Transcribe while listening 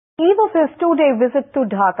Eve of his two-day visit to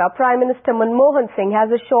Dhaka, Prime Minister Manmohan Singh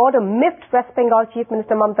has assured a miffed West Bengal Chief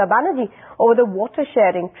Minister Mamata Banerjee over the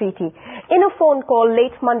water-sharing treaty. In a phone call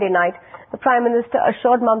late Monday night, the Prime Minister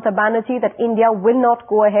assured Mamata Banerjee that India will not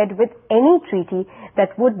go ahead with any treaty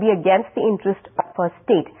that would be against the interest of her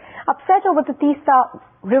state. Upset over the Teesta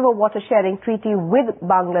river water-sharing treaty with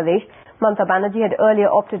Bangladesh, Mamata Banerjee had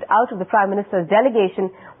earlier opted out of the Prime Minister's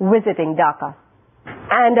delegation visiting Dhaka.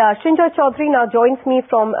 And Srinjoy Chaudhary now joins me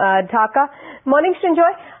from Dhaka. Morning,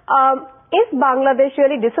 Srinjoy. Is Bangladesh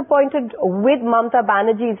really disappointed with Mamata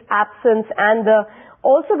Banerjee's absence and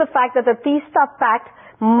also the fact that the Teesta Pact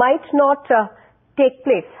might not take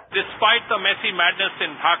place? Despite the messy madness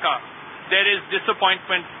in Dhaka, there is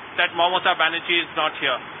disappointment that Mamata Banerjee is not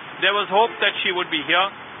here. There was hope that she would be here,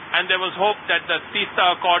 and there was hope that the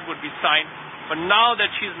Teesta Accord would be signed. But now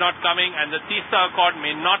that she's not coming and the Teesta Accord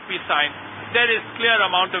may not be signed, there is clear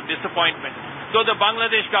amount of disappointment. Though the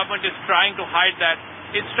Bangladesh government is trying to hide that,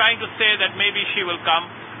 it's trying to say that maybe she will come,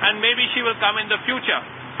 and maybe she will come in the future,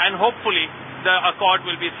 and hopefully the accord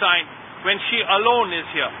will be signed when she alone is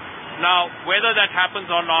here. Now, whether that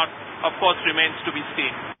happens or not, of course, remains to be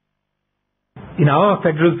seen. In our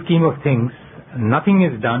federal scheme of things, nothing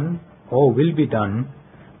is done or will be done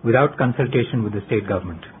without consultation with the state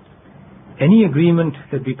government. Any agreement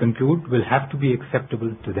that we conclude will have to be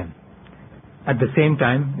acceptable to them. At the same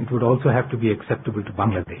time, it would also have to be acceptable to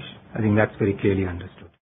Bangladesh. I think that's very clearly understood.